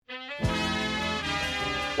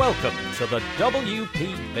Welcome to the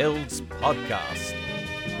WP Builds podcast,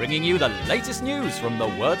 bringing you the latest news from the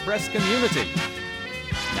WordPress community.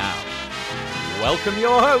 Now, welcome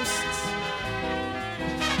your hosts,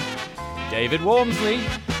 David Wormsley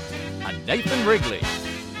and Nathan Wrigley.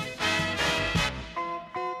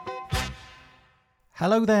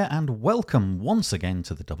 Hello there and welcome once again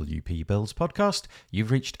to the WP Builds podcast. You've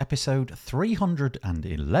reached episode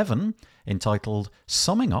 311 entitled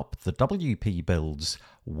Summing Up the WP Builds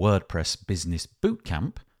WordPress Business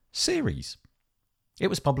Bootcamp series. It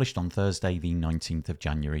was published on Thursday the 19th of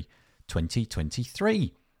January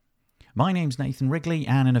 2023. My name's Nathan Wrigley,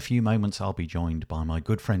 and in a few moments I'll be joined by my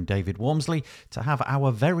good friend David Wormsley to have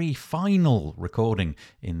our very final recording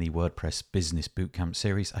in the WordPress Business Bootcamp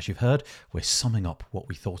series. As you've heard, we're summing up what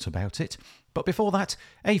we thought about it. But before that,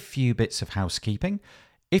 a few bits of housekeeping.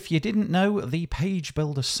 If you didn't know, the Page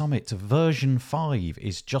Builder Summit version 5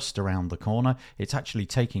 is just around the corner. It's actually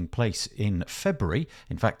taking place in February.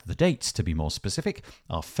 In fact, the dates, to be more specific,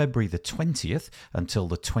 are February the 20th until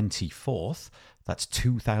the 24th. That's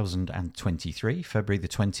 2023, February the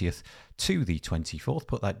 20th to the 24th.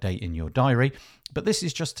 Put that date in your diary. But this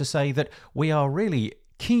is just to say that we are really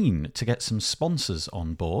keen to get some sponsors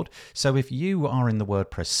on board. So if you are in the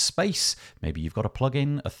WordPress space, maybe you've got a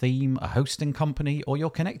plugin, a theme, a hosting company, or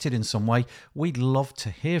you're connected in some way, we'd love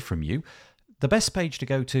to hear from you. The best page to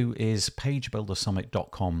go to is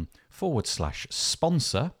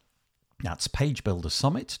pagebuildersummit.com/sponsor. That's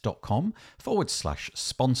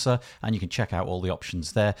pagebuildersummit.com/sponsor, and you can check out all the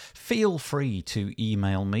options there. Feel free to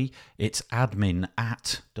email me. It's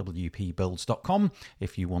admin@wpbuilds.com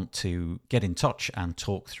if you want to get in touch and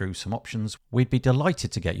talk through some options. We'd be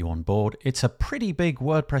delighted to get you on board. It's a pretty big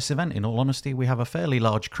WordPress event, in all honesty. We have a fairly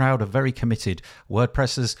large crowd of very committed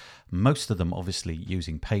WordPressers, most of them obviously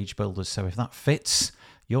using page builders. So if that fits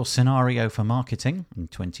your scenario for marketing in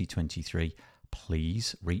 2023,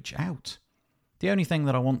 please reach out. The only thing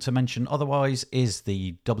that I want to mention otherwise is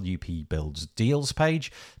the WP Builds deals page,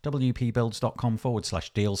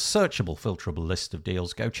 wpbuilds.com/deals, searchable, filterable list of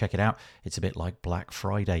deals. Go check it out. It's a bit like Black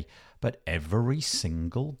Friday, but every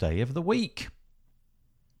single day of the week.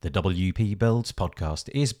 The WP Builds podcast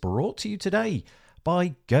is brought to you today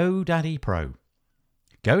by GoDaddy Pro.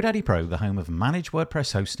 GoDaddy Pro, the home of managed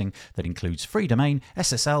WordPress hosting that includes free domain,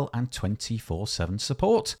 SSL, and 24/7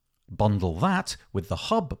 support. Bundle that with the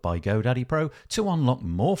Hub by GoDaddy Pro to unlock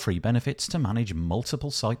more free benefits to manage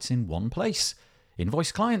multiple sites in one place.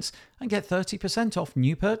 Invoice clients and get 30% off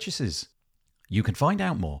new purchases. You can find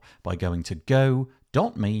out more by going to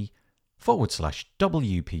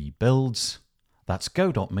go.me/WP Builds. That's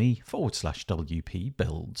go.me/WP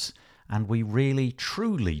Builds. And we really,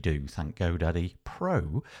 truly do thank GoDaddy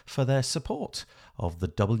Pro for their support of the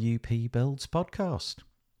WP Builds podcast.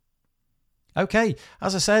 Okay,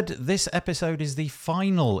 as I said, this episode is the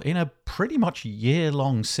final in a pretty much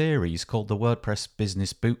year-long series called the WordPress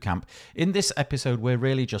Business Bootcamp. In this episode, we're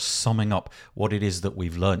really just summing up what it is that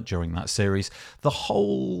we've learnt during that series. The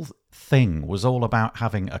whole thing was all about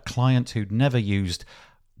having a client who'd never used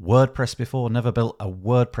WordPress before, never built a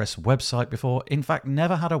WordPress website before, in fact,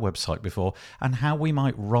 never had a website before, and how we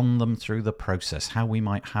might run them through the process, how we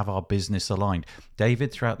might have our business aligned.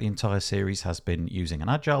 David, throughout the entire series, has been using an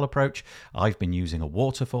agile approach. I've been using a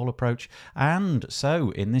waterfall approach. And so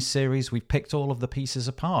in this series, we've picked all of the pieces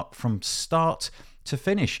apart from start to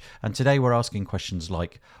finish. And today we're asking questions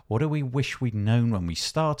like, what do we wish we'd known when we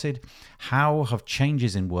started? How have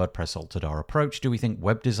changes in WordPress altered our approach? Do we think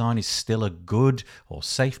web design is still a good or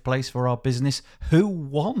safe place for our business? Who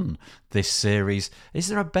won this series? Is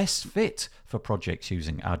there a best fit for projects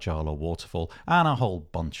using Agile or Waterfall? And a whole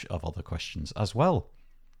bunch of other questions as well.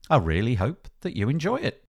 I really hope that you enjoy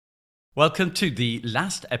it. Welcome to the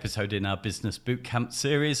last episode in our Business Bootcamp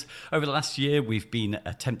series. Over the last year, we've been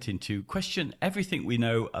attempting to question everything we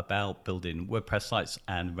know about building WordPress sites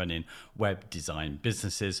and running web design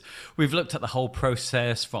businesses. We've looked at the whole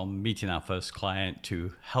process from meeting our first client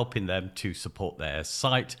to helping them to support their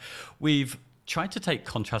site. We've tried to take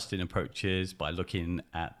contrasting approaches by looking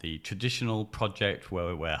at the traditional project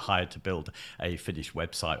where we're hired to build a finished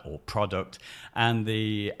website or product, and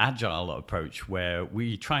the agile approach where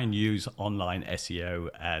we try and use online SEO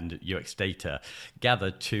and UX data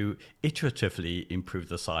gathered to iteratively improve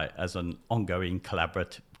the site as an ongoing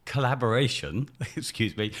collaboration,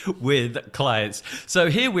 with clients. So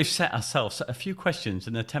here we've set ourselves a few questions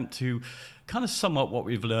in an attempt to kind of sum up what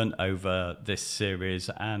we've learned over this series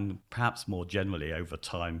and perhaps more generally over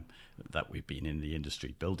time that we've been in the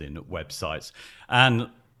industry building websites. And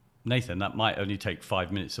Nathan, that might only take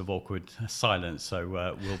 5 minutes of awkward silence, so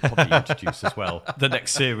we'll probably introduce as well the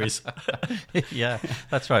next series. Yeah,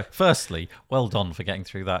 that's right. Firstly, well done for getting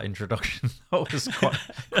through that introduction. That was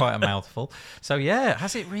quite a mouthful. So yeah,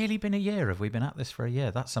 has it really been a year? Have we been at this for a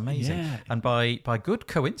year? That's amazing. Yeah. And by good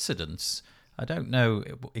coincidence, I don't know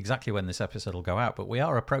exactly when this episode will go out, but we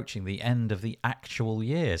are approaching the end of the actual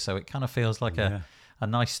year, so it kind of feels like a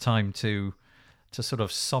nice time to sort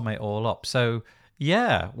of sum it all up. So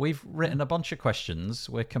yeah, we've written a bunch of questions.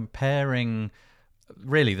 We're comparing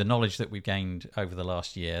really the knowledge that we've gained over the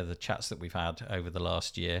last year, the chats that we've had over the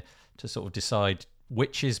last year, to sort of decide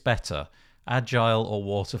which is better, agile or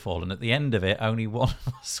waterfall. And at the end of it, only one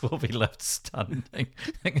of us will be left standing.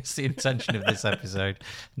 I think it's the intention of this episode.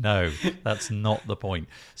 No, that's not the point.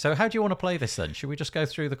 So how do you want to play this then? Should we just go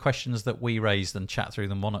through the questions that we raised and chat through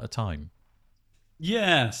them one at a time?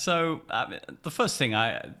 Yeah, so the first thing,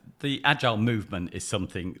 the agile movement is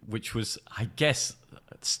something which was, I guess,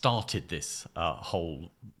 started this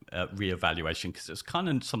whole reevaluation, because it's kind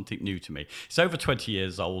of something new to me. It's over 20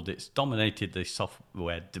 years old. It's dominated the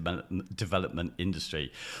software development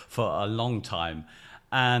industry for a long time.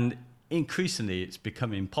 And increasingly, it's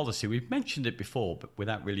becoming policy. We've mentioned it before, but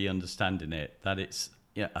without really understanding it, that it's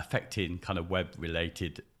affecting kind of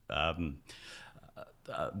web-related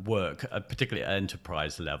work, particularly at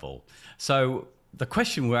enterprise level. So the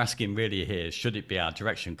question we're asking really here is, should it be our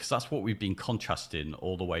direction? Because that's what we've been contrasting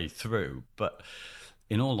all the way through. But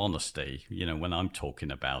in all honesty, when I'm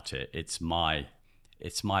talking about it, it's my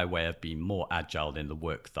way of being more agile in the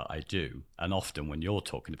work that I do. And often when you're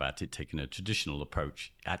talking about it, taking a traditional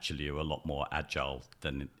approach, actually you're a lot more agile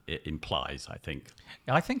than it implies, I think.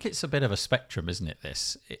 I think it's a bit of a spectrum, isn't it,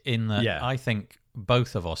 this? In that I think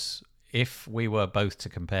both of us, if we were both to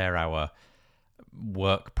compare our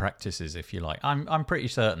work practices, if you like, I'm pretty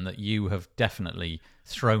certain that you have definitely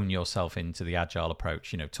thrown yourself into the agile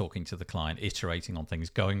approach, talking to the client, iterating on things,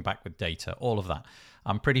 going back with data, all of that.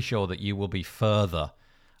 I'm pretty sure that you will be further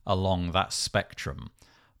along that spectrum.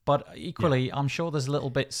 But equally, I'm sure there's little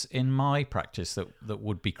bits in my practice that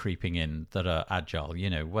would be creeping in that are agile,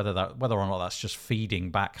 whether or not that's just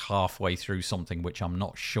feeding back halfway through something which I'm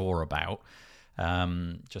not sure about.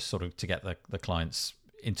 Just sort of to get the client's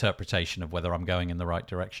interpretation of whether I'm going in the right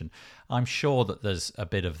direction. I'm sure that there's a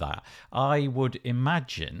bit of that. I would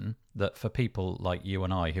imagine that for people like you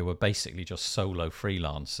and I, who are basically just solo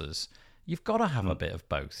freelancers, you've got to have a bit of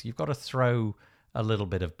both. You've got to throw a little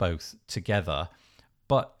bit of both together.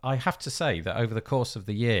 But I have to say that over the course of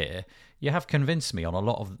the year, you have convinced me on a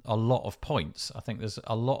lot of points. I think there's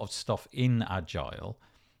a lot of stuff in Agile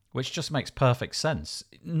which just makes perfect sense.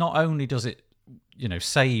 Not only does it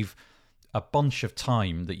save a bunch of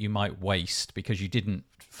time that you might waste because you didn't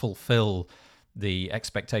fulfill the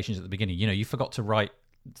expectations at the beginning. You forgot to write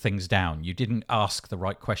things down. You didn't ask the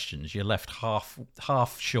right questions. You're left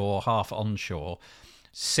half sure, half unsure,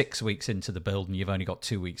 6 weeks into the build, and you've only got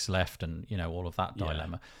 2 weeks left, and all of that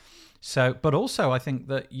dilemma. So, but also I think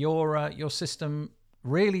that your system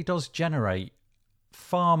really does generate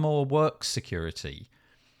far more work security.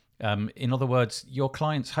 In other words, your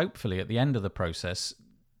clients, hopefully at the end of the process,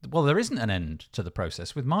 well, there isn't an end to the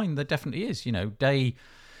process. With mine, there definitely is.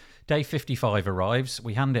 Day 55 arrives,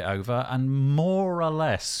 we hand it over, and more or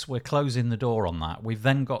less we're closing the door on that. We've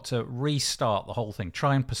then got to restart the whole thing,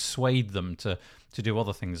 try and persuade them to do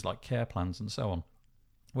other things like care plans and so on.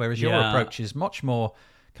 Whereas your approach is much more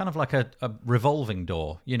kind of like a revolving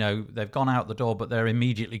door. They've gone out the door, but they're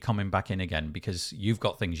immediately coming back in again because you've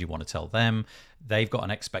got things you want to tell them. They've got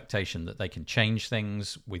an expectation that they can change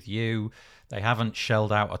things with you. They haven't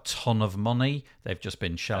shelled out a ton of money. They've just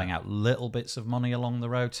been shelling out little bits of money along the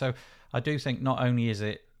road. So I do think not only is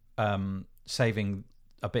it saving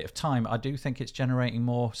a bit of time, I do think it's generating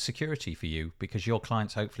more security for you because your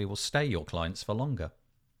clients hopefully will stay your clients for longer.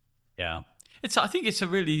 Yeah. I think it's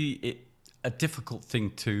a difficult thing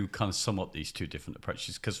to kind of sum up these two different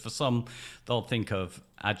approaches, because for some, they'll think of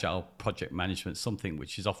agile project management, something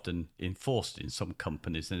which is often enforced in some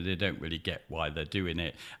companies, and they don't really get why they're doing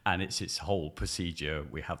it. And it's its whole procedure.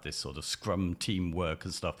 We have this sort of scrum teamwork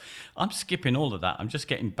and stuff. I'm skipping all of that. I'm just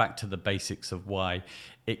getting back to the basics of why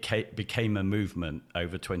it became a movement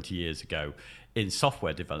over 20 years ago in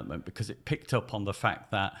software development, because it picked up on the fact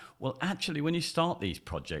that, well, actually, when you start these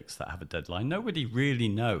projects that have a deadline, nobody really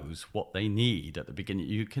knows what they need at the beginning.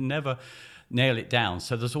 You can never nail it down.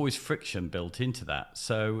 So there's always friction built into that.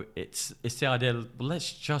 So it's the idea of, well,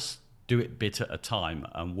 let's just do it bit at a time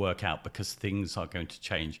and work out, because things are going to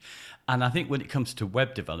change. And I think when it comes to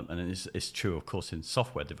web development, and it's true, of course, in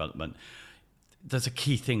software development, there's a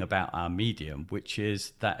key thing about our medium, which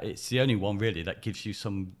is that it's the only one really that gives you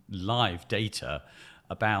some live data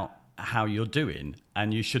about how you're doing,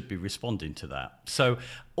 and you should be responding to that. So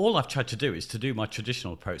all I've tried to do is to do my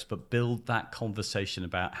traditional approach, but build that conversation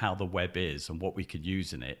about how the web is and what we could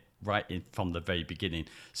use in it from the very beginning.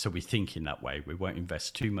 So we think in that way. We won't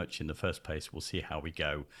invest too much in the first place. We'll see how we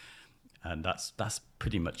go. And that's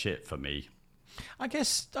pretty much it for me. I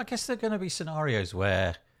guess there are going to be scenarios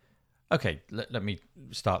where, okay, let me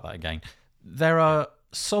start that again. There are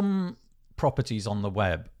some properties on the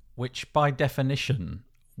web which by definition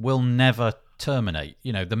will never terminate.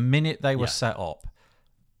 You know, the minute they were set up,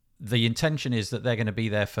 the intention is that they're going to be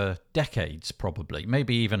there for decades, probably,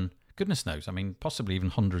 maybe even, goodness knows, I mean, possibly even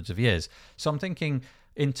hundreds of years. So I'm thinking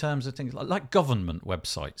in terms of things like government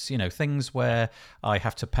websites, you know, things where I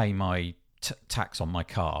have to pay my tax on my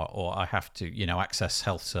car, or I have to, you know, access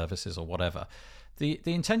health services or whatever. The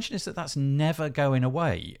intention is that that's never going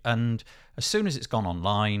away. And as soon as it's gone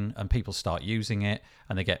online and people start using it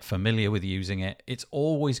and they get familiar with using it, it's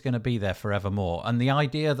always going to be there forevermore. And the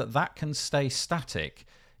idea that that can stay static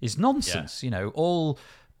is nonsense. You know,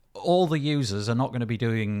 all the users are not going to be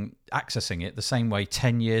accessing it the same way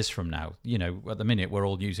 10 years from now. You know, at the minute, we're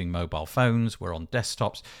all using mobile phones, we're on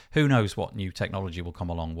desktops. Who knows what new technology will come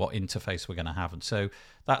along, what interface we're going to have. And so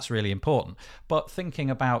that's really important. But thinking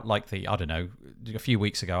about like I don't know, a few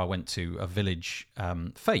weeks ago, I went to a village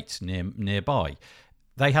fete nearby.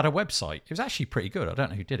 They had a website. It was actually pretty good. I don't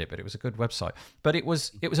know who did it, but it was a good website. But it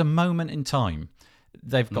was a moment in time.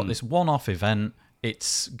 They've got this one-off event.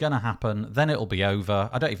 It's going to happen, then it'll be over.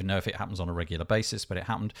 I don't even know if it happens on a regular basis, but it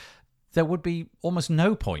happened. There would be almost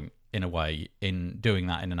no point, in a way, in doing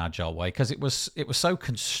that in an agile way, because it was so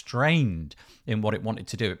constrained in what it wanted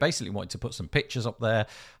to do. It basically wanted to put some pictures up there,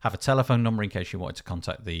 have a telephone number in case you wanted to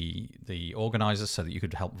contact the organisers so that you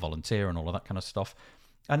could help volunteer and all of that kind of stuff.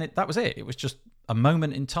 And that was it. It was just a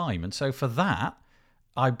moment in time. And so for that,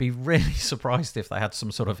 I'd be really surprised if they had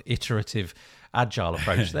some sort of iterative agile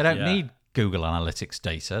approach. They don't need Google Analytics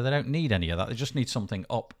data. They don't need any of that. They just need something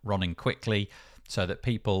up, running quickly so that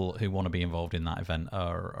people who want to be involved in that event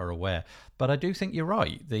are aware. But I do think you're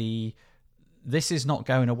right. This is not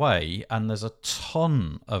going away, and there's a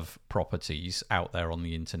ton of properties out there on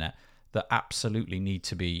the internet that absolutely need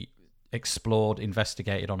to be explored,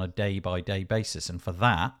 investigated on a day-by-day basis. And for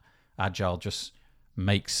that, Agile just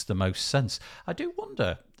makes the most sense. I do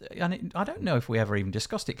wonder, and I don't know if we ever even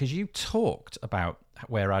discussed it, because you talked about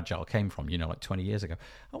where Agile came from, you know, like 20 years ago.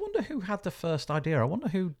 I wonder who had the first idea. I wonder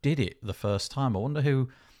who did it the first time. I wonder who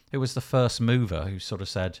was the first mover who sort of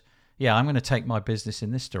said, yeah, I'm going to take my business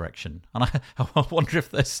in this direction. And I wonder if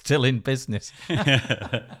they're still in business.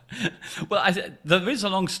 Well, there is a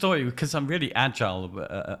long story, because I'm really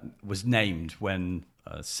Agile was named when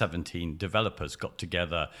 17 developers got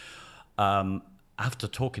together after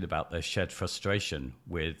talking about their shared frustration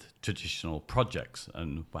with traditional projects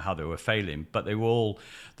and how they were failing. But they're all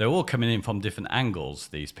coming in from different angles,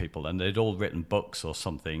 these people, and they'd all written books or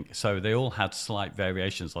something. So they all had slight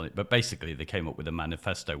variations on it. But basically, they came up with a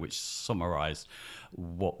manifesto which summarized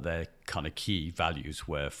what their kind of key values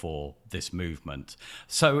were for this movement.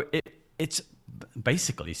 So it's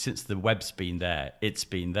basically, since the web's been there. It's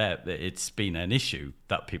been an issue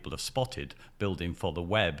that people have spotted building for the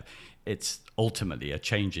web. It's ultimately a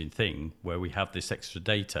changing thing where we have this extra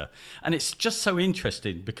data. And it's just so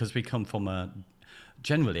interesting because we come from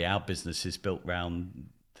generally our business is built around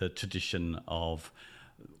the tradition of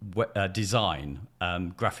design,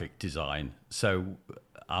 graphic design. So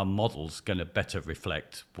our model's going to better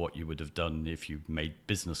reflect what you would have done if you made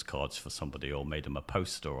business cards for somebody or made them a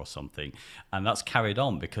poster or something. And that's carried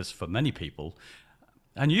on because for many people,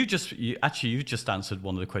 and you just answered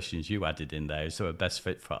one of the questions you added in there. Is there a best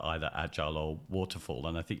fit for either Agile or Waterfall?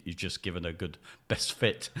 And I think you've just given a good best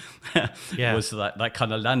fit. Was that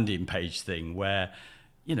kind of landing page thing where,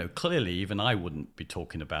 you know, clearly even I wouldn't be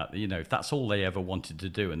talking about, you know, if that's all they ever wanted to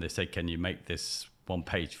do and they say, can you make this one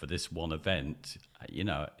page for this one event? You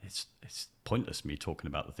know, it's pointless me talking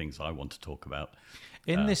about the things I want to talk about.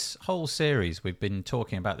 In this whole series, we've been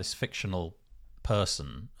talking about this fictional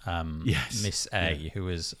person, Miss A, who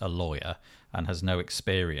is a lawyer and has no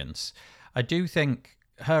experience. I do think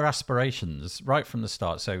her aspirations right from the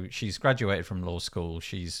start, so she's graduated from law school,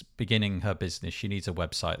 she's beginning her business, she needs a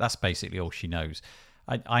website, that's basically all she knows.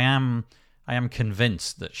 I am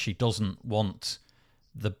convinced that she doesn't want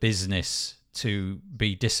the business to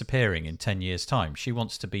be disappearing in 10 years' time. She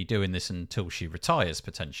wants to be doing this until she retires,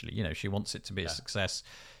 potentially. You know, she wants it to be a success.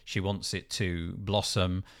 She wants it to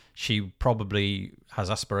blossom. She probably has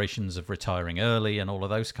aspirations of retiring early and all of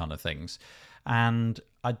those kind of things. And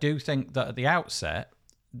I do think that at the outset,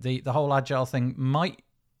 the whole agile thing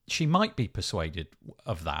she might be persuaded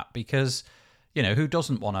of that, because, you know, who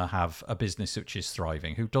doesn't want to have a business which is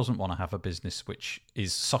thriving? Who doesn't want to have a business which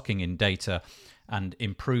is sucking in data and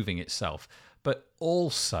improving itself? But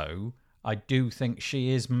also, I do think she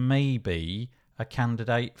is maybe a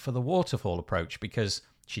candidate for the waterfall approach, because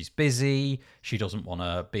she's busy. She doesn't want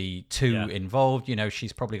to be too involved. You know,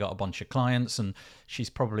 she's probably got a bunch of clients and she's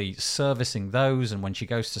probably servicing those. And when she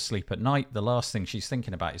goes to sleep at night, the last thing she's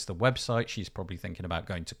thinking about is the website. She's probably thinking about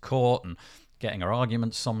going to court and getting her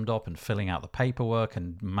arguments summed up and filling out the paperwork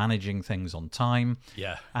and managing things on time.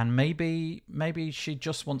 Yeah. And maybe she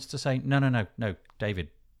just wants to say, no, David,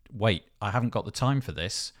 wait, I haven't got the time for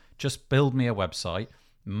this. Just build me a website.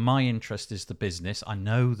 My interest is the business. I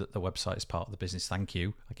know that the website is part of the business. Thank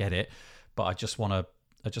you. I get it. But I just want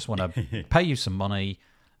to pay you some money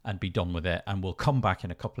and be done with it. And we'll come back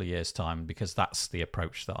in a couple of years' time, because that's the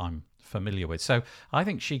approach that I'm familiar with. So I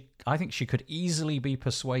think she could easily be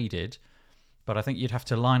persuaded, but I think you'd have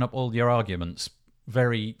to line up all your arguments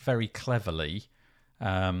very, very cleverly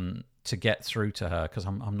to get through to her, because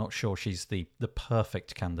I'm not sure she's the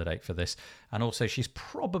perfect candidate for this. And also, she's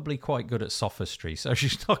probably quite good at sophistry, so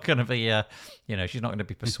she's not going to be she's not going to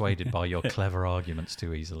be persuaded by your clever arguments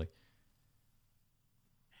too easily.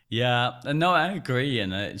 Yeah, no, I agree,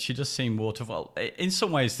 and she does seem waterfall. In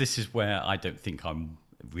some ways, this is where I don't think I'm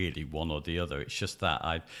really one or the other. It's just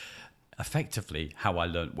that effectively, how I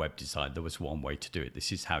learned web design, there was one way to do it.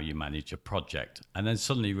 This is how you manage a project. And then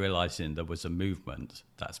suddenly realizing there was a movement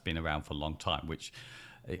that's been around for a long time, which,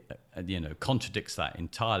 contradicts that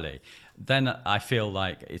entirely. Then I feel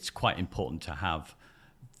like it's quite important to have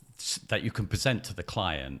that you can present to the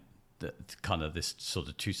client kind of this sort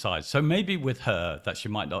of two sides. So maybe with her, that she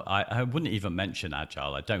might not, I wouldn't even mention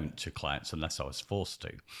agile. I don't to clients unless I was forced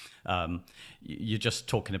to. You're just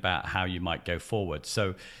talking about how you might go forward.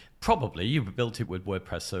 So probably you built it with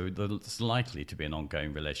WordPress, so there's likely to be an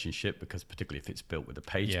ongoing relationship, because particularly if it's built with a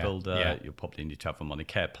page builder, you'll probably need to have a money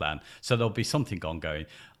care plan. So there'll be something ongoing.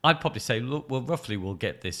 I'd probably say, look, well, roughly we'll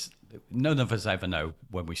get this. None of us ever know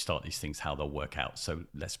when we start these things how they'll work out. So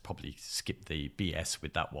let's probably skip the BS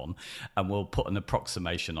with that one, and we'll put an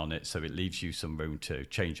approximation on it, so it leaves you some room to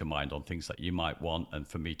change your mind on things that you might want, and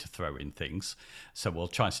for me to throw in things. So we'll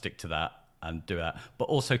try and stick to that and do that. But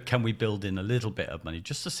also, can we build in a little bit of money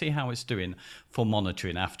just to see how it's doing for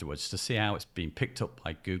monitoring afterwards, to see how it's being picked up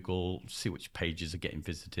by Google, see which pages are getting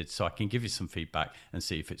visited, so I can give you some feedback and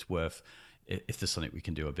see if it's worth, if there's something we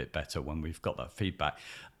can do a bit better when we've got that feedback.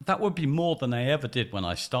 That would be more than I ever did when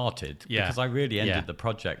I started, because I really ended the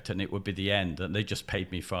project and it would be the end, and they just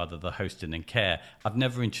paid me for either the hosting and care. I've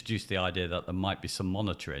never introduced the idea that there might be some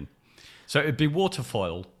monitoring. So it'd be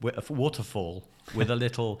waterfall with a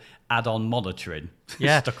little add-on monitoring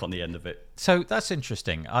stuck on the end of it. So that's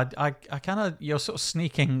interesting. I kind of, you're sort of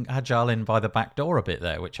sneaking agile in by the back door a bit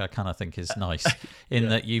there, which I kind of think is nice, in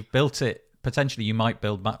that you've built it. Potentially, you might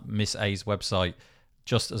build Miss A's website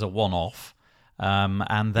just as a one-off,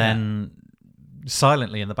 and then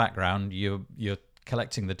silently in the background, you're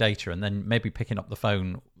collecting the data, and then maybe picking up the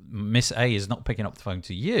phone. Miss A is not picking up the phone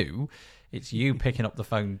to you. It's you picking up the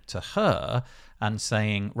phone to her and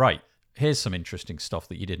saying, right, here's some interesting stuff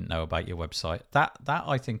that you didn't know about your website. That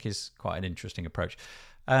I think is quite an interesting approach.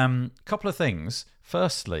 Couple of things.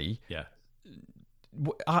 Firstly,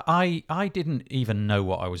 I didn't even know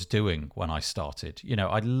what I was doing when I started. You know,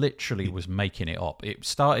 I literally was making it up. It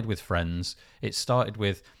started with friends. It started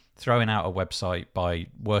with throwing out a website by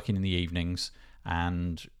working in the evenings,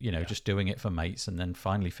 and just doing it for mates, and then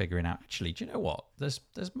finally figuring out, actually, do you know what, there's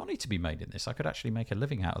money to be made in this. I could actually make a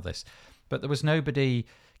living out of this. But there was nobody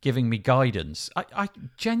giving me guidance. I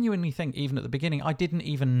genuinely think, even at the beginning, I didn't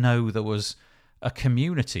even know there was a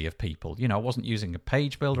community of people. I wasn't using a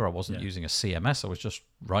page builder, I wasn't using a CMS, I was just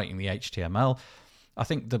writing the HTML. I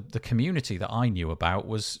think the community that I knew about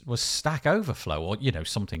was Stack Overflow, or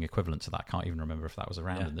something equivalent to that. I can't even remember if that was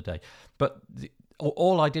around in the day. But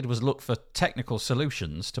all I did was look for technical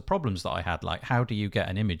solutions to problems that I had, like how do you get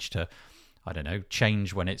an image to, I don't know,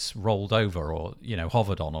 change when it's rolled over or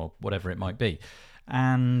hovered on or whatever it might be.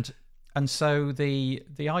 And so the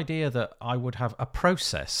idea that I would have a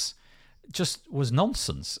process just was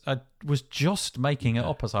nonsense. I was just making it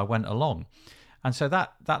up as I went along. And so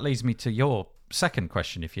that leads me to your second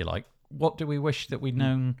question, if you like. What do we wish that we'd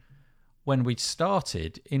known when we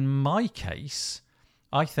started? In my case,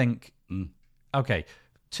 I think Okay,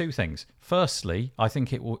 two things. Firstly, I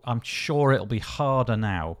think I'm sure it'll be harder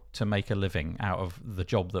now to make a living out of the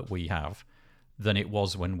job that we have than it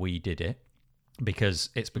was when we did it, because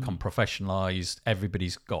it's become professionalized.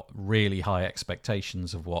 Everybody's got really high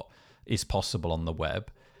expectations of what is possible on the web.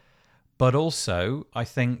 But also, I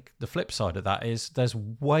think the flip side of that is there's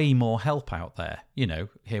way more help out there.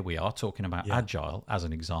 Here we are talking about Agile as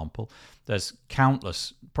an example. There's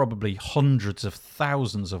countless, probably hundreds of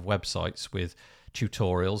thousands of websites with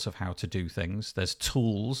tutorials of how to do things. There's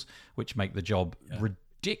tools which make the job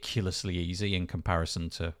ridiculously easy in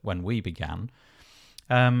comparison to when we began.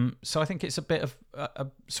 So I think it's a bit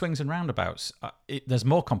of swings and roundabouts. There's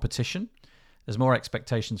more competition, there's more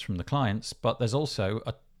expectations from the clients, but there's also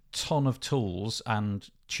a ton of tools and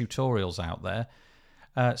tutorials out there.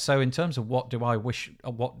 So in terms of what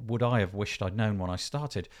would I have wished I'd known when I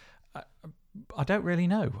started, I don't really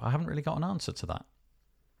know. I haven't really got an answer to that.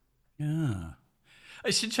 Yeah.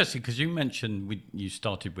 It's interesting because you mentioned you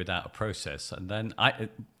started without a process, and then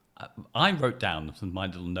I wrote down some of my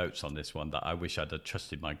little notes on this one that I wish I'd have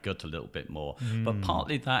trusted my gut a little bit more. But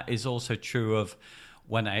partly that is also true of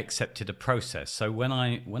when I accepted a process. So when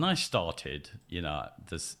I started,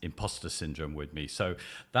 there's imposter syndrome with me. So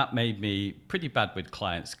that made me pretty bad with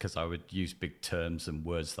clients because I would use big terms and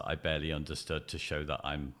words that I barely understood to show that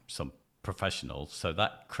I'm some professional. So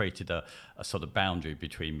that created a sort of boundary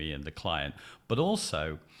between me and the client. But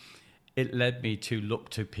also, it led me to look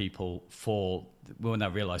to people when I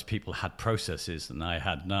realized people had processes and I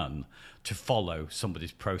had none, to follow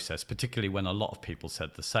somebody's process, particularly when a lot of people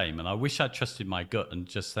said the same. And I wish I trusted my gut and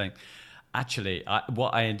just think, actually,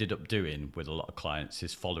 what I ended up doing with a lot of clients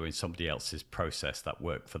is following somebody else's process that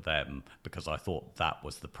worked for them, because I thought that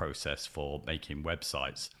was the process for making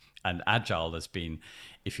websites. And Agile has been,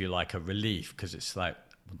 if you like, a relief, because it's like,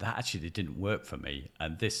 that actually didn't work for me.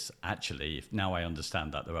 And this actually, if now I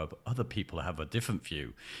understand that there are other people who have a different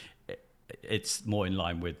view, it's more in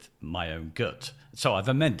line with my own gut. So I've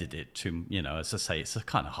amended it to, as I say, it's a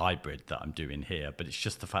kind of hybrid that I'm doing here, but it's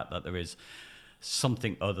just the fact that there is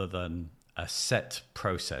something other than a set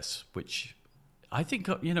process, which I think,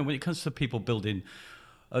 when it comes to people doing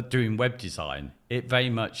web design, it very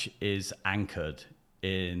much is anchored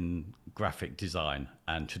in graphic design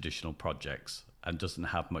and traditional projects, and doesn't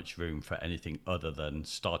have much room for anything other than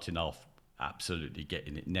starting off absolutely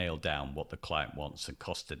getting it nailed down, what the client wants and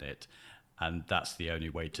costing it. And that's the only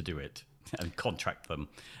way to do it, and contract them.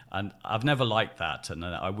 And I've never liked that. And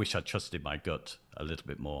I wish I trusted my gut a little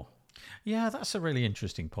bit more. Yeah, that's a really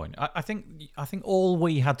interesting point. I think all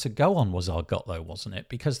we had to go on was our gut, though, wasn't it?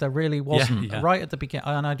 Because there really wasn't right at the beginning,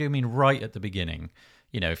 and I do mean right at the beginning.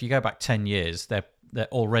 If you go back 10 years, there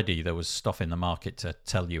was stuff in the market to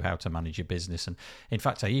tell you how to manage your business. And in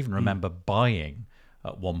fact, I even remember buying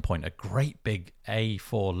at one point a great big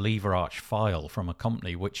A4 lever arch file from a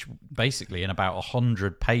company, which basically in about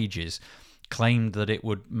 100 pages claimed that it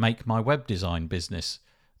would make my web design business.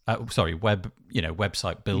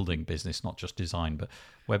 Website building business, not just design, but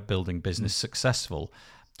web building business successful.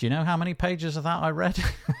 Do you know how many pages of that I read?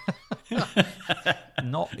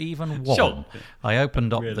 Not even one. Sure. I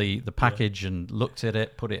opened up the package and looked at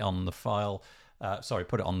it, put it on the file.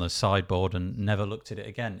 Put it on the sideboard and never looked at it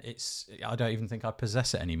again. I don't even think I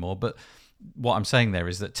possess it anymore. But what I'm saying there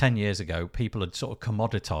is that 10 years ago, people had sort of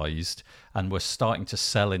commoditized and were starting to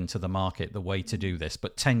sell into the market the way to do this.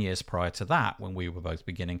 But 10 years prior to that, when we were both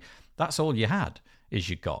beginning, that's all you had is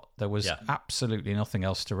you got. There was absolutely nothing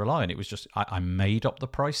else to rely on. It was just, I made up the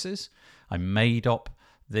prices. I made up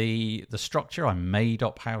the structure. I made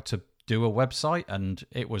up how to do a website, and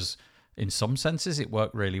it was... In some senses, it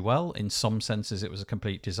worked really well. In some senses, it was a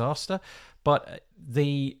complete disaster. But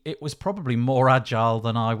it was probably more agile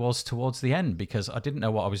than I was towards the end, because I didn't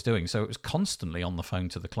know what I was doing. So it was constantly on the phone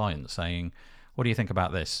to the client saying, what do you think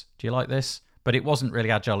about this? Do you like this? But it wasn't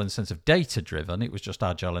really agile in the sense of data-driven. It was just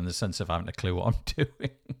agile in the sense of having a clue what I'm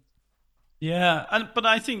doing. Yeah, but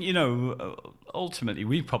I think, ultimately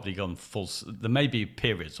we've probably gone full... There may be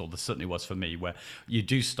periods, or there certainly was for me, where you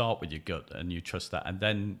do start with your gut and you trust that, and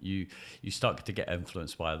then you start to get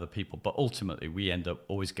influenced by other people. But ultimately we end up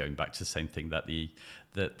always going back to the same thing, that the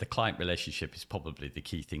client relationship is probably the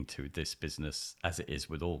key thing to this business, as it is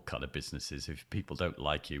with all kind of businesses. If people don't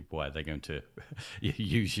like you, why are they going to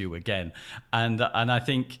use you again? And I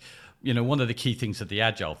think... one of the key things of the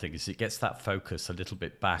agile thing is it gets that focus a little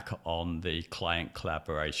bit back on the client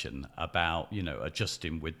collaboration about,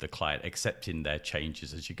 adjusting with the client, accepting their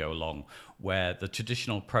changes as you go along, where the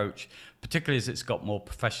traditional approach, particularly as it's got more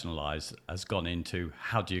professionalized, has gone into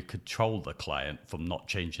how do you control the client from not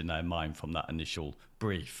changing their mind from that initial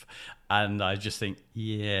brief. And I just think,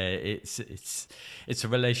 it's a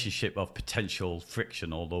relationship of potential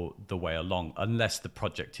friction all the way along, unless the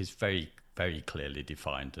project is very, very clearly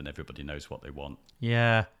defined and everybody knows what they want.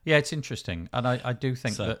 Yeah, it's interesting. And I do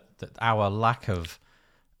think that our lack of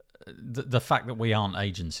the fact that we aren't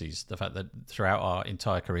agencies, the fact that throughout our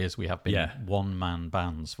entire careers we have been one-man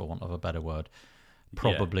bands, for want of a better word,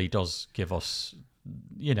 probably does give us,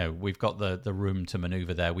 we've got the room to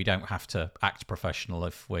maneuver there. We don't have to act professional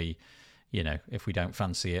if we don't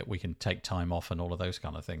fancy it. We can take time off and all of those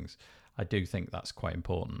kind of things. I do think that's quite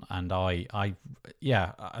important. And I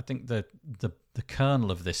think the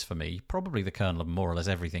kernel of this for me, probably the kernel of more or less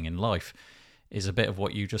everything in life, is a bit of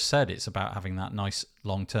what you just said. It's about having that nice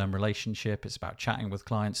long-term relationship. It's about chatting with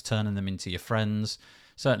clients, turning them into your friends,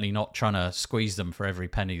 certainly not trying to squeeze them for every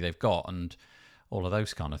penny they've got and all of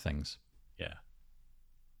those kind of things.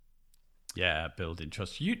 Yeah, building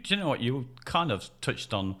trust. Do you know what? You kind of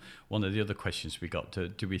touched on one of the other questions we got to.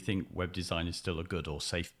 Do we think web design is still a good or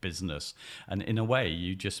safe business? And in a way,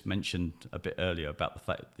 you just mentioned a bit earlier about the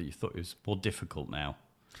fact that you thought it was more difficult now.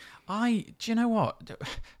 Do you know what?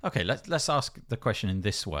 Okay, let's ask the question in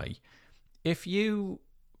this way. If you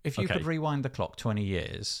could rewind the clock 20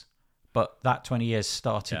 years, but that 20 years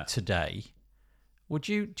started today,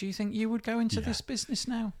 do you think you would go into this business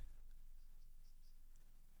now?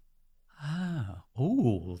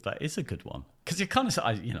 That is a good one. Because you kind of,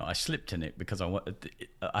 I slipped in it because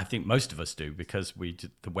I think most of us do, because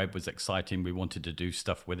the web was exciting. We wanted to do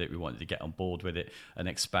stuff with it. We wanted to get on board with it and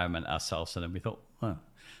experiment ourselves. And then we thought,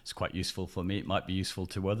 it's quite useful for me. It might be useful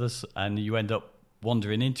to others. And you end up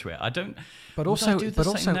wandering into it. But also, it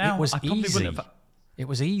was easy. It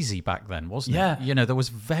was easy back then, wasn't it? There was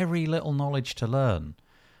very little knowledge to learn.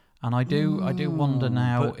 And I do wonder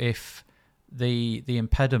now if the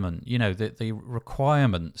impediment, the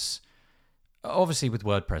requirements, obviously with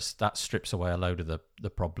WordPress, that strips away a load of the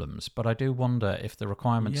problems. But I do wonder if the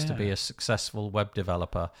requirements to be a successful web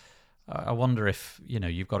developer, I wonder if,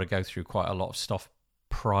 you've got to go through quite a lot of stuff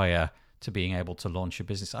prior to being able to launch a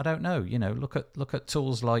business. I don't know. Look at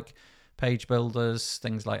tools like page builders,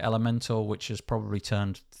 things like Elementor, which has probably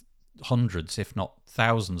turned hundreds, if not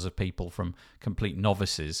thousands of people from complete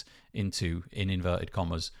novices into, in inverted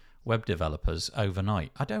commas, web developers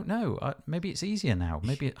overnight. I don't know. Maybe it's easier now.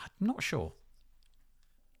 Maybe I'm not sure.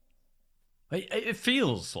 It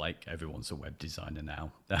feels like everyone's a web designer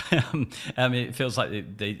now. It feels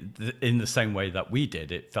like they, in the same way that we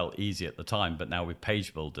did, it felt easy at the time. But now with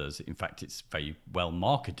page builders, in fact, it's very well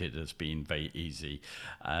marketed as being very easy,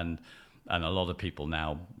 and a lot of people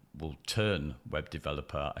now will turn web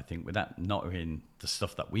developer, I think, without not knowing the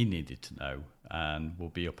stuff that we needed to know, and will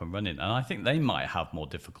be up and running. And I think they might have more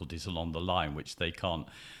difficulties along the line, which they can't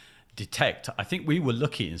detect. I think we were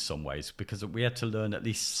lucky in some ways because we had to learn at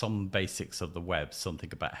least some basics of the web, something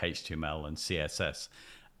about HTML and CSS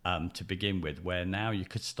to begin with, where now you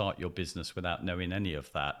could start your business without knowing any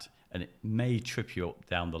of that, and it may trip you up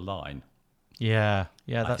down the line. Because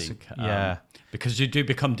you do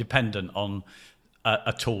become dependent on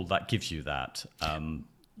a tool that gives you that.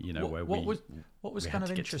 What was kind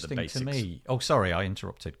of interesting to me? Oh, sorry, I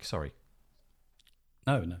interrupted. Sorry.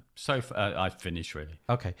 No. So I finished really.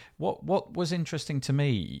 Okay. What was interesting to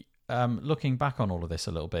me, looking back on all of this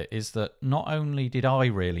a little bit, is that not only did I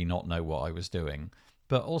really not know what I was doing,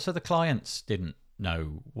 but also the clients didn't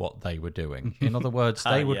know what they were doing. In other words,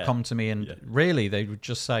 they would come to me and really they would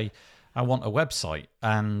just say, I want a website.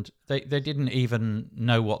 And they didn't even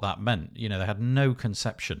know what that meant. They had no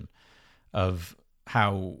conception of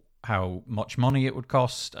how much money it would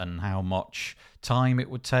cost and how much time it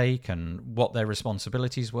would take and what their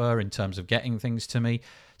responsibilities were in terms of getting things to me.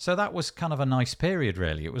 So that was kind of a nice period,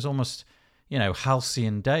 really. It was almost,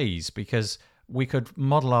 halcyon days because we could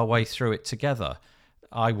model our way through it together.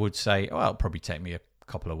 I would say, it'll probably take me a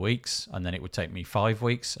couple of weeks, and then it would take me 5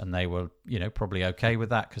 weeks, and they were, probably okay with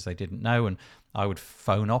that because they didn't know. And I would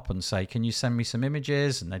phone up and say, can you send me some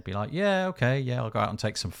images? And they'd be like, yeah, okay, yeah, I'll go out and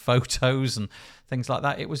take some photos and things like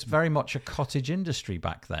that. It was very much a cottage industry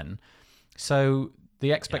back then. So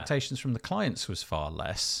the expectations from the clients was far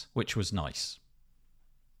less, which was nice.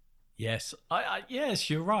 Yes, yes,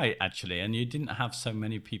 you're right, actually. And you didn't have so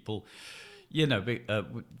many people,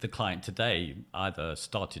 the client today either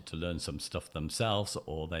started to learn some stuff themselves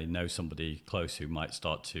or they know somebody close who might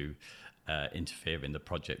start to interfere in the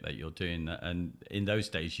project that you're doing. And in those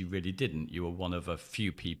days, you really didn't. You were one of a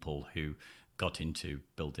few people who got into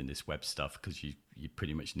building this web stuff because you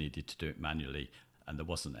pretty much needed to do it manually, and there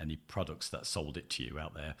wasn't any products that sold it to you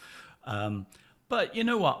out there. But you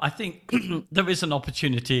know what? I think there is an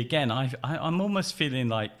opportunity again. I'm almost feeling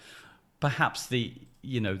like perhaps the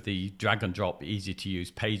drag and drop, easy to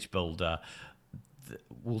use page builder.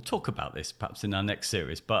 We'll talk about this perhaps in our next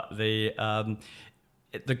series, but the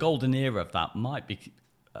golden era of that might be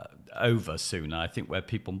over soon. I think where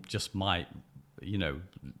people just might,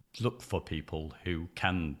 look for people who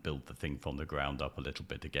can build the thing from the ground up a little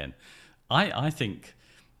bit again. I think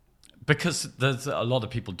because there's a lot of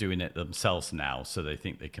people doing it themselves now, so they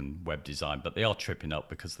think they can web design, but they are tripping up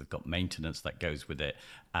because they've got maintenance that goes with it,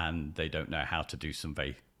 and they don't know how to do some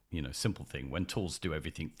very simple thing. When tools do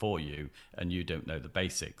everything for you and you don't know the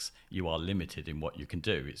basics, you are limited in what you can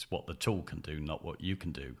do. It's what the tool can do, not what you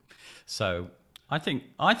can do. So I think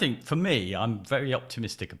for me, I'm very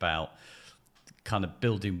optimistic about kind of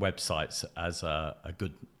building websites as a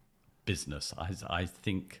good business. I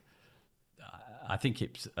think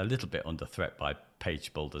it's a little bit under threat by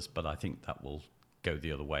page builders, but I think that will go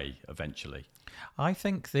the other way eventually. I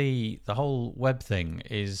think the whole web thing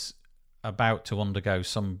is about to undergo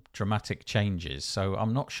some dramatic changes. So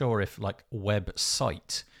I'm not sure if like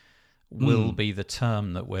website will be the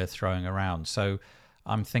term that we're throwing around. So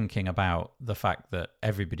I'm thinking about the fact that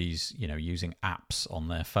everybody's using apps on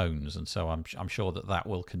their phones, and so I'm sure that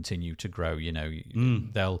will continue to grow.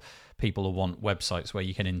 People will want websites where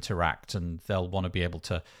you can interact, and they'll want to be able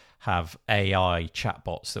to have AI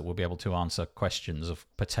chatbots that will be able to answer questions of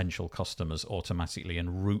potential customers automatically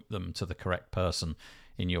and route them to the correct person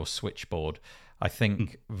in your switchboard. I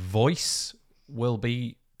think voice will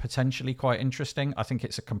be potentially quite interesting. I think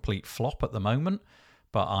it's a complete flop at the moment,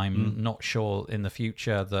 but I'm not sure in the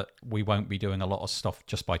future that we won't be doing a lot of stuff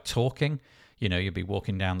just by talking. You'll be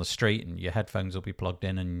walking down the street and your headphones will be plugged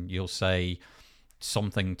in, and you'll say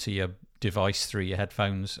something to your device through your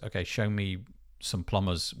headphones. Okay, show me some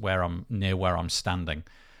plumbers where I'm standing,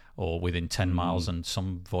 or within 10 miles, and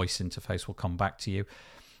some voice interface will come back to you.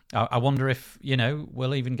 I wonder if,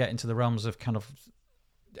 we'll even get into the realms of kind of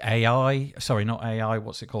AI, sorry, not AI,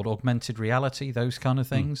 what's it called? Augmented reality, those kind of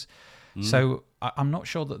things. So I'm not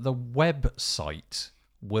sure that the website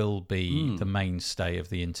will be the mainstay of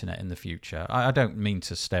the internet in the future. I don't mean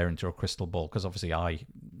to stare into a crystal ball, because obviously I,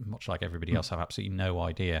 much like everybody else, have absolutely no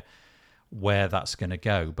idea where that's going to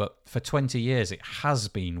go. But for 20 years, it has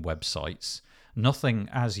been websites. Nothing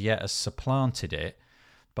as yet has supplanted it.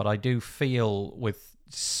 But I do feel with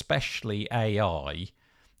especially AI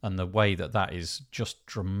and the way that is just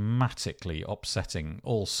dramatically upsetting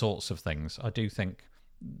all sorts of things, I do think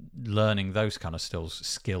learning those kind of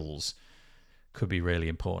skills could be really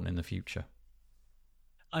important in the future.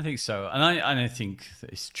 I think so. And I think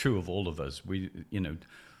it's true of all of us. We,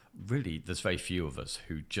 really, there's very few of us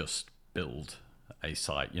who just build a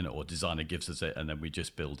site, or designer gives us it and then we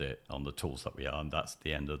just build it on the tools that we are, and that's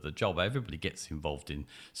the end of the job. Everybody gets involved in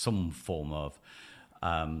some form of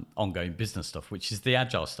ongoing business stuff, which is the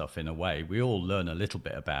agile stuff in a way. We all learn a little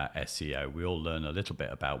bit about SEO. We all learn a little bit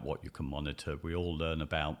about what you can monitor. We all learn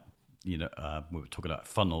about, we were talking about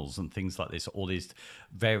funnels and things like this, all these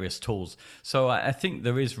various tools. So I think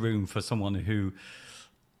there is room for someone who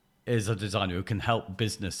is a designer who can help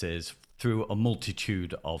businesses through a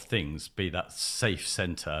multitude of things, be that safe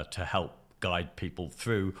center to help guide people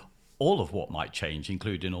through all of what might change,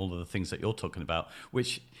 including all of the things that you're talking about,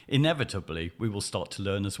 which inevitably we will start to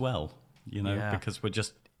learn as well, because we're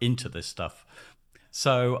just into this stuff.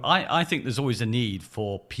 So I think there's always a need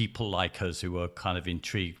for people like us who are kind of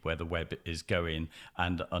intrigued where the web is going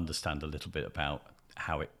and understand a little bit about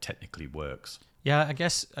how it technically works. Yeah, I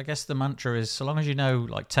guess the mantra is, so long as you know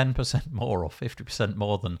like 10% more or 50%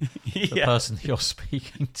 more than the person you're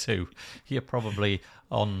speaking to, you're probably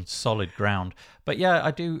on solid ground. But yeah, I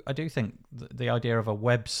do think the idea of a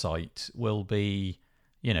website will be,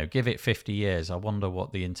 give it 50 years. I wonder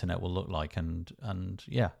what the internet will look like, and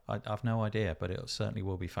yeah, I've no idea, but it certainly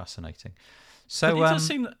will be fascinating. So but it does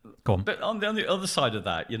seem that, go on. But on the other side of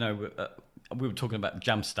that, we were talking about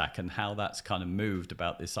Jamstack and how that's kind of moved,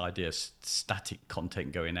 about this idea of static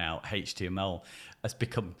content going out. HTML has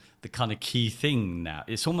become the kind of key thing now.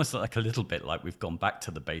 It's almost like a little bit like we've gone back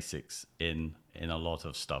to the basics in a lot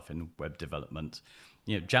of stuff in web development.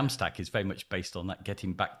 Jamstack is very much based on that,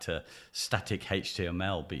 getting back to static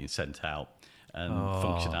HTML being sent out, and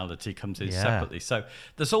functionality comes in separately. So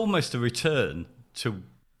there's almost a return to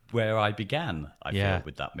where I began, I feel,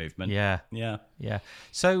 with that movement. Yeah.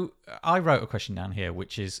 So I wrote a question down here,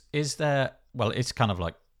 which is there, well, it's kind of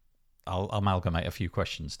like I'll amalgamate a few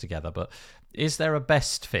questions together. But is there a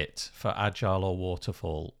best fit for agile or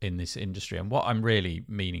waterfall in this industry? And what I'm really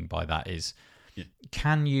meaning by that is,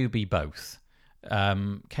 can you be both?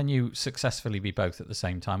 Can you successfully be both at the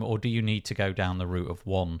same time, or do you need to go down the route of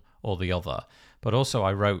one or the other? But also,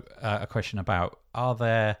 I wrote a question about are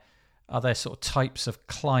there sort of types of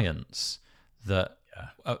clients that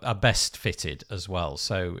are best fitted as well?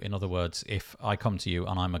 So, in other words, if I come to you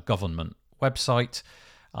and I'm a government website,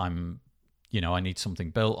 I need something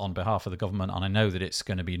built on behalf of the government, and I know that it's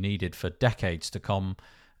going to be needed for decades to come.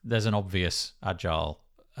 There's an obvious agile.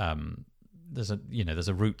 There's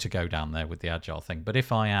a route to go down there with the agile thing. But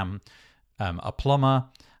if I am a plumber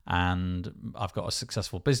and I've got a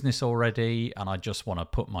successful business already, and I just want to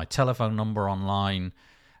put my telephone number online,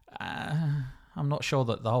 I'm not sure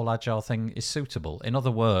that the whole agile thing is suitable. In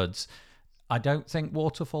other words, I don't think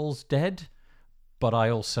waterfall's dead, but I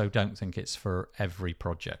also don't think it's for every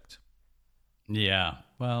project. Yeah,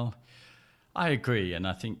 well, I agree, and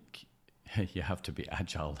I think you have to be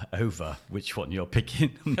agile over which one you're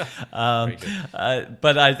picking. But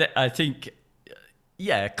I think,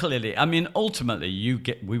 yeah, clearly. I mean, ultimately,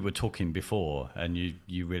 we were talking before, and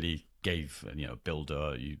you really gave a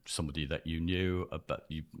builder, somebody that you knew, but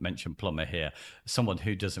you mentioned plumber here, someone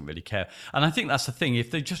who doesn't really care. And I think that's the thing. If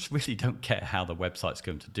they just really don't care how the website's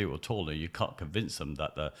going to do at all, or you can't convince them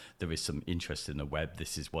that there is some interest in the web,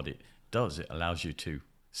 this is what it does. It allows you to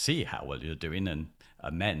see how well you're doing and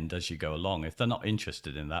amend as you go along. If they're not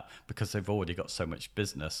interested in that because they've already got so much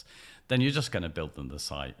business, then you're just going to build them the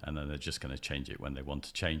site, and then they're just going to change it when they want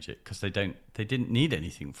to change it, because they didn't need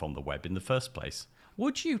anything from the web in the first place.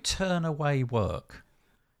 Would you turn away work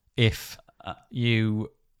if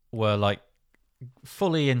you were like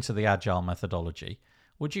fully into the agile methodology?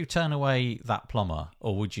 Would you turn away that plumber,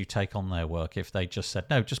 or would you take on their work if they just said,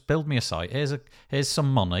 no, just build me a site, here's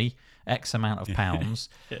some money, X amount of pounds,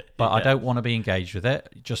 but I don't want to be engaged with it.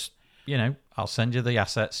 Just, I'll send you the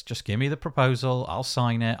assets, just give me the proposal, I'll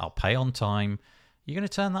sign it, I'll pay on time. You're going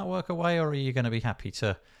to turn that work away, or are you going to be happy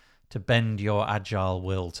to bend your agile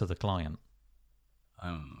will to the client?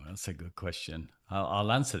 Oh, that's a good question.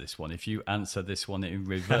 I'll answer this one. If you answer this one in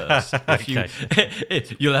reverse,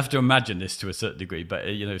 you'll have to imagine this to a certain degree. But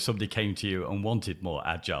if somebody came to you and wanted more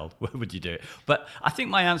agile, where would you do it? But I think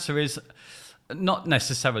my answer is not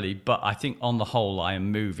necessarily. But I think on the whole, I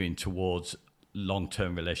am moving towards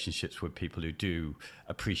long-term relationships with people who do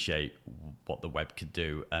appreciate what the web could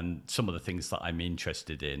do and some of the things that I'm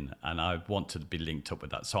interested in, and I want to be linked up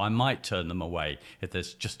with that. So I might turn them away if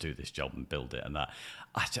there's just do this job and build it and that.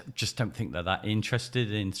 I just don't think they're that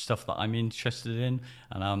interested in stuff that I'm interested in,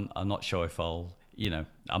 and I'm not sure if I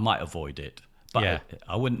might avoid it, but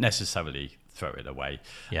I wouldn't necessarily throw it away.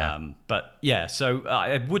 So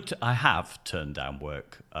I have turned down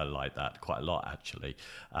work like that quite a lot, actually.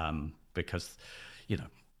 Because,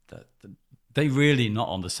 they're really not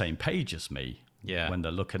on the same page as me when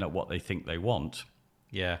they're looking at what they think they want.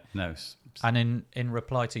 Yeah. No. And in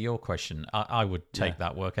reply to your question, I would take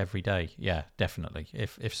that work every day. Yeah, definitely.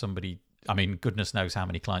 If somebody, I mean, goodness knows how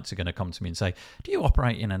many clients are going to come to me and say, do you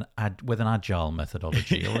operate with an agile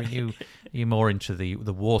methodology, or are you more into the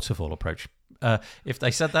waterfall approach? If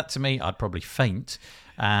they said that to me, I'd probably faint.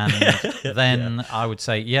 And then I would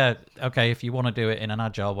say, yeah, okay, if you want to do it in an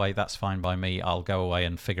agile way, that's fine by me. I'll go away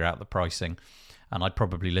and figure out the pricing. And I'd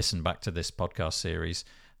probably listen back to this podcast series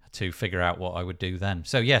to figure out what I would do then.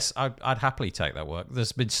 So yes, I'd happily take that work.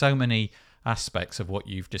 There's been so many aspects of what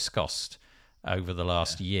you've discussed over the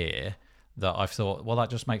last year that I've thought, well, that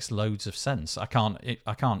just makes loads of sense. I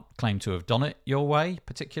can't claim to have done it your way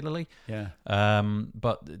particularly.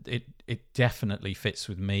 But it definitely fits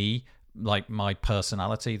with me, like my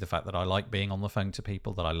personality, the fact that I like being on the phone to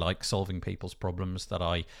people, that I like solving people's problems, that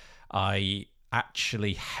I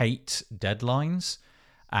actually hate deadlines,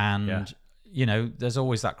 and there's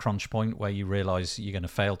always that crunch point where you realize you're going to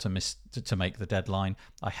fail to make the deadline.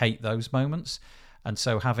 I hate those moments. And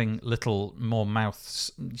so having little more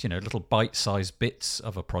mouths, little bite-sized bits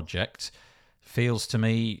of a project feels to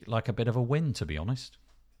me like a bit of a win, to be honest.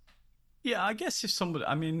 Yeah, I guess if somebody,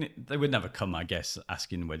 I mean, they would never come, I guess,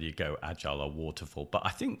 asking whether you go agile or waterfall. But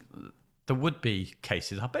I think there would be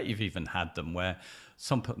cases, I bet you've even had them, where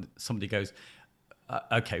somebody goes,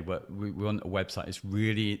 okay, well, we want a website.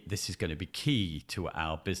 This is going to be key to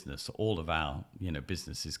our business. All of our,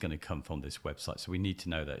 business is going to come from this website. So we need to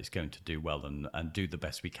know that it's going to do well and do the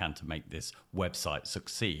best we can to make this website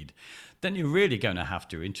succeed. Then you're really going to have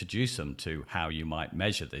to introduce them to how you might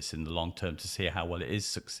measure this in the long term to see how well it is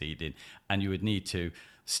succeeding. And you would need to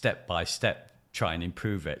step by step try and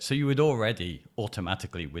improve it. So you would already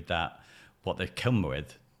automatically with that, what they come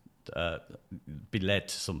with, be led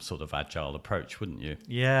to some sort of agile approach, wouldn't you?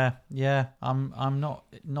 Yeah. I'm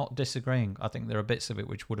not disagreeing. I think there are bits of it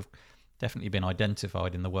which would have definitely been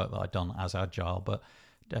identified in the work that I'd done as agile, but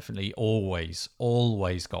definitely always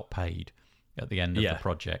got paid at the end of the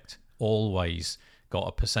project. Always got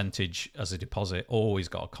a percentage as a deposit, always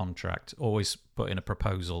got a contract, always put in a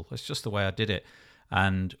proposal. It's just the way I did it,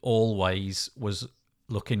 and always was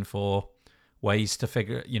looking for ways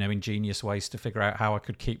to ingenious ways to figure out how I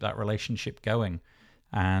could keep that relationship going.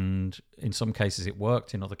 And in some cases it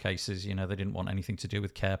worked. In other cases, they didn't want anything to do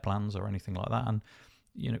with care plans or anything like that. And,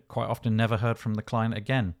 quite often never heard from the client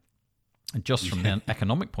again. And just from an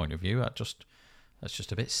economic point of view, that's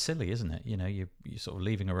just a bit silly, isn't it? You're sort of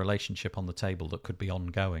leaving a relationship on the table that could be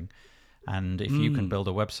ongoing. And if you can build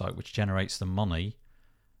a website which generates them money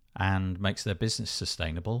and makes their business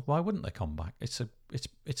sustainable, why wouldn't they come back? It's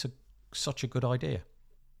such a good idea.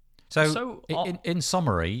 So in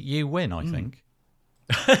summary, you win, I think.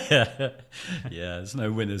 Yeah, there's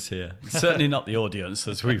no winners here. Certainly not the audience,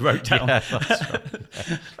 as we wrote down. Yeah,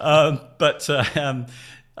 that's right.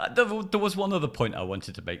 There was one other point I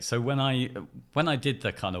wanted to make. So when I did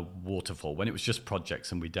the kind of waterfall, when it was just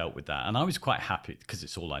projects and we dealt with that, and I was quite happy because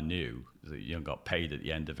it's all I knew. You got paid at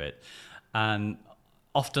the end of it, and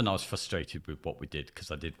often I was frustrated with what we did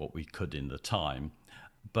because I did what we could in the time,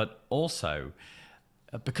 but also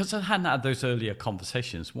because I hadn't had those earlier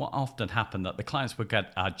conversations, what often happened that the clients would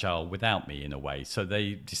get agile without me in a way. So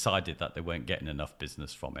they decided that they weren't getting enough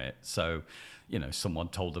business from it. So, someone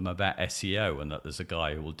told them about SEO and that there's a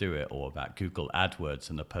guy who will do it, or about Google AdWords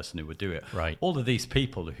and the person who would do it. Right. All of these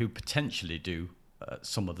people who potentially do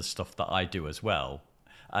some of the stuff that I do as well.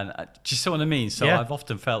 And do you see what I mean? So I've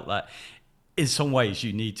often felt that in some ways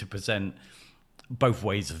you need to present both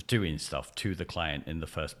ways of doing stuff to the client in the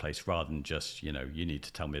first place, rather than just, you need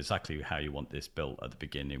to tell me exactly how you want this built at the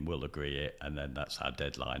beginning, we'll agree it, and then that's our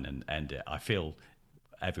deadline and end it. I feel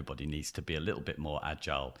everybody needs to be a little bit more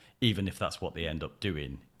agile, even if that's what they end up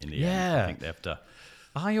doing in the end. I think they have to.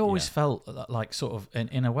 I always felt like sort of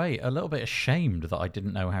in a way a little bit ashamed that I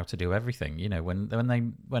didn't know how to do everything. When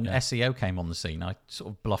SEO came on the scene, I sort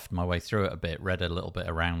of bluffed my way through it a bit, read a little bit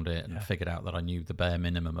around it, and figured out that I knew the bare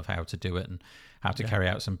minimum of how to do it and how to carry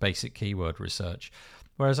out some basic keyword research.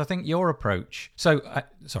 Whereas I think your approach. So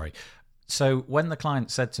when the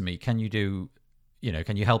client said to me, "Can you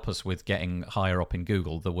help us with getting higher up in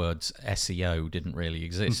Google?" The words SEO didn't really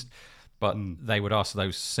exist, but they would ask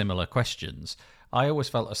those similar questions. I always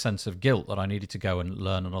felt a sense of guilt that I needed to go and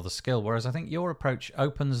learn another skill, whereas I think your approach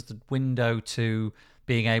opens the window to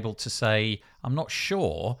being able to say, I'm not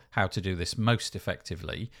sure how to do this most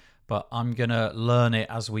effectively, but I'm going to learn it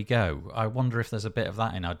as we go. I wonder if there's a bit of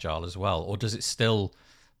that in Agile as well, or do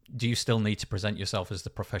you still need to present yourself as the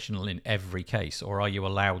professional in every case, or are you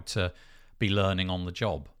allowed to be learning on the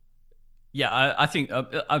job? Yeah, I think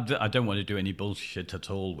I don't want to do any bullshit at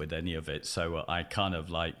all with any of it. So I kind of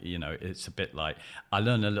it's a bit like I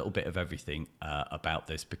learn a little bit of everything about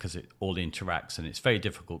this because it all interacts, and it's very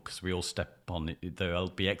difficult because we all step on it. There'll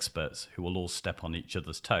be experts who will all step on each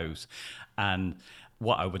other's toes. And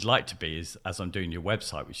what I would like to be is, as I'm doing your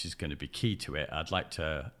website, which is going to be key to it, I'd like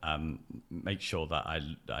to make sure that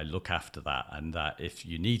I look after that, and that if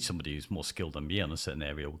you need somebody who's more skilled than me on a certain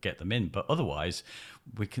area, we'll get them in. But otherwise,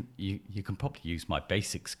 you can probably use my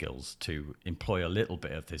basic skills to employ a little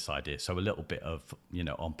bit of this idea. So a little bit of,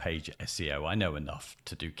 on-page SEO. I know enough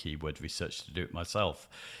to do keyword research to do it myself.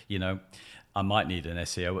 I might need an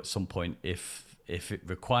SEO at some point if it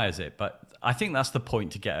requires it. But I think that's the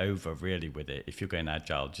point to get over really with it. If you're going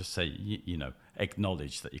agile, just say,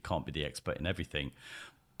 acknowledge that you can't be the expert in everything.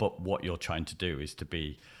 But what you're trying to do is to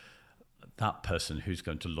be that person who's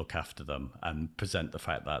going to look after them and present the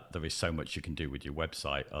fact that there is so much you can do with your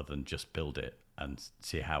website other than just build it and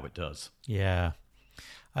see how it does. Yeah.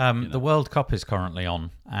 The World Cup is currently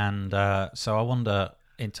on. And so I wonder,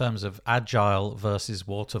 in terms of agile versus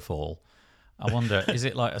waterfall, I wonder, is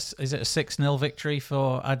it a 6-0 victory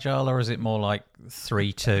for Agile, or is it more like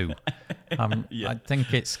 3-2?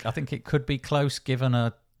 I think it could be close given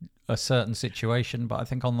a certain situation, but I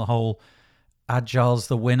think on the whole, Agile's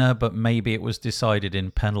the winner, but maybe it was decided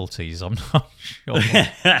in penalties. I'm not sure.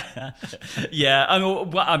 Yeah,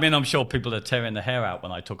 I mean, I'm sure people are tearing their hair out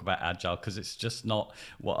when I talk about Agile, because it's just not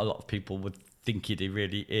what a lot of people would think it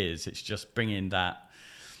really is. It's just bringing that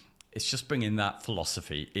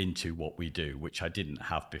philosophy into what we do, which I didn't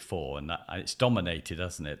have before, and it's dominated,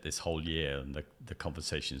 hasn't it, this whole year, and the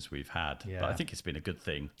conversations we've had. Yeah. But I think it's been a good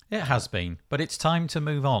thing. It has been, but it's time to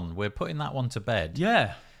move on. We're putting that one to bed.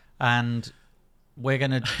 Yeah. And we're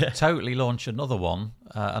going to totally launch another one,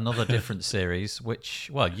 another different series, which,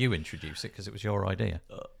 well, you introduce it because it was your idea.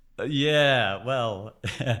 Yeah, well,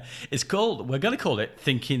 we're going to call it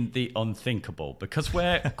Thinking the Unthinkable, because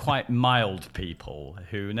we're quite mild people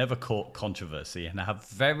who never caught controversy and have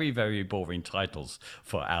very, very boring titles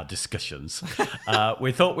for our discussions.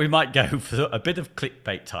 We thought we might go for a bit of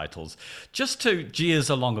clickbait titles just to gee us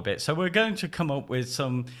along a bit. So we're going to come up with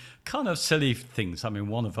some kind of silly things. I mean,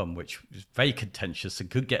 one of them, which is very contentious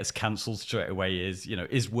and could get us cancelled straight away, is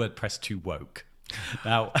WordPress too woke?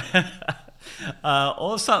 Now,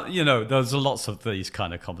 also, there's lots of these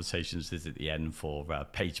kind of conversations at the end for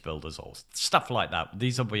page builders or stuff like that.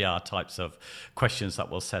 These will be our types of questions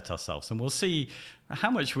that we'll set ourselves, and we'll see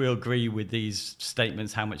how much we agree with these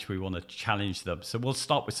statements, how much we want to challenge them. So we'll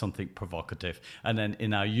start with something provocative, and then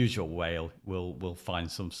in our usual way, we'll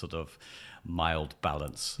find some sort of mild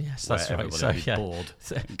balance. Yes, that's right. Everybody will be bored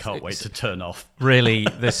and can't wait to turn off. Really,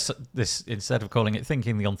 this instead of calling it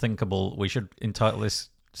Thinking the Unthinkable, we should entitle this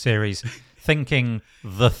series Thinking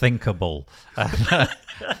the Thinkable. And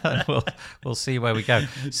we'll see where we go.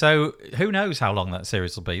 So who knows how long that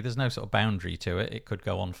series will be? There's no sort of boundary to it. It could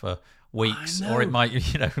go on for weeks, or it might,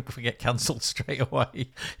 if we get cancelled straight away,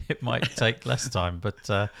 it might take less time. But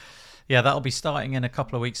yeah, that'll be starting in a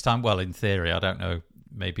couple of weeks' time. Well, in theory, I don't know.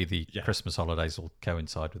 Maybe the Christmas holidays will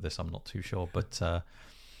coincide with this. I'm not too sure. But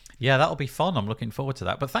yeah, that'll be fun. I'm looking forward to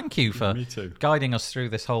that. But thank you for guiding us through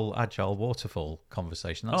this whole Agile Waterfall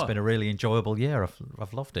conversation. That's been a really enjoyable year.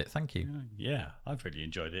 I've loved it. Thank you. Yeah, I've really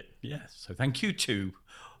enjoyed it. Yeah, so thank you too.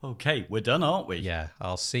 Okay, we're done, aren't we? Yeah,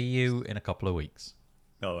 I'll see you in a couple of weeks.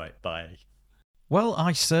 All right, bye. Well,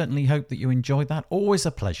 I certainly hope that you enjoyed that. Always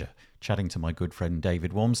a pleasure chatting to my good friend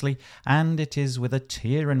David Wormsley, and it is with a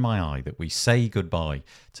tear in my eye that we say goodbye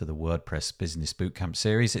to the WordPress Business Bootcamp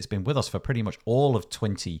series. It's been with us for pretty much all of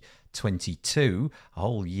 2022, a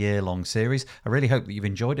whole year-long series. I really hope that you've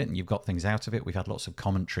enjoyed it and you've got things out of it. We've had lots of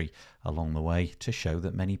commentary along the way to show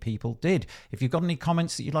that many people did. If you've got any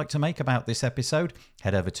comments that you'd like to make about this episode,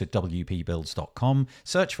 head over to wpbuilds.com,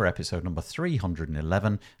 search for episode number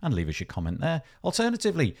 311 and leave us your comment there.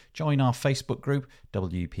 Alternatively, join our Facebook group,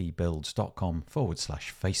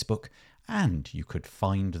 wpbuilds.com/Facebook, and you could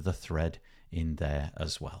find the thread in there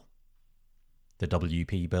as well. The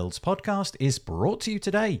WP Builds podcast is brought to you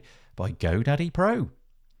today by GoDaddy Pro.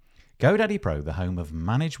 GoDaddy Pro, the home of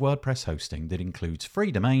managed WordPress hosting that includes free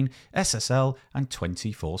domain, SSL, and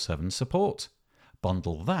 24/7 support.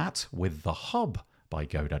 Bundle that with The Hub by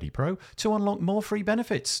GoDaddy Pro to unlock more free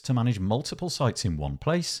benefits to manage multiple sites in one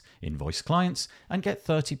place, invoice clients, and get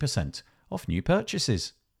 30% off new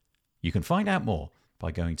purchases. You can find out more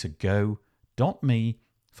by going to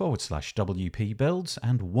go.me/WP Builds.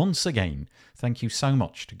 And once again, thank you so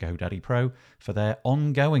much to GoDaddy Pro for their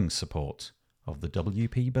ongoing support of the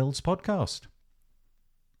WP Builds podcast.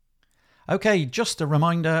 Okay, just a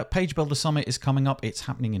reminder, Page Builder Summit is coming up. It's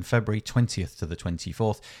happening in February 20th to the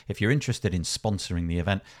 24th. If you're interested in sponsoring the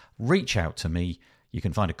event, reach out to me. You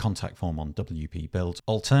can find a contact form on WP Builds.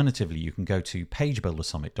 Alternatively, you can go to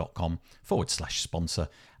pagebuildersummit.com/sponsor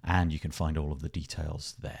and you can find all of the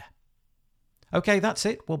details there. Okay, that's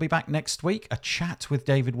it. We'll be back next week. A chat with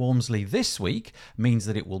David Wormsley this week means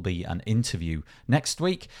that it will be an interview next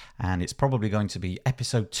week, and it's probably going to be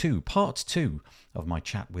episode 2, part 2 of my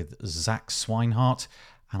chat with Zach Swinehart,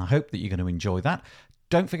 and I hope that you're going to enjoy that.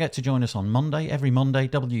 Don't forget to join us on Monday, every Monday,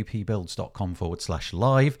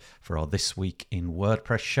 wpbuilds.com/live for our This Week in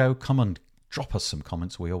WordPress show. Come and drop us some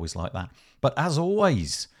comments. We always like that. But as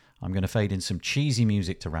always, I'm going to fade in some cheesy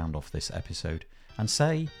music to round off this episode and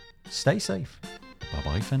say, stay safe.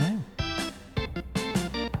 Bye-bye for now.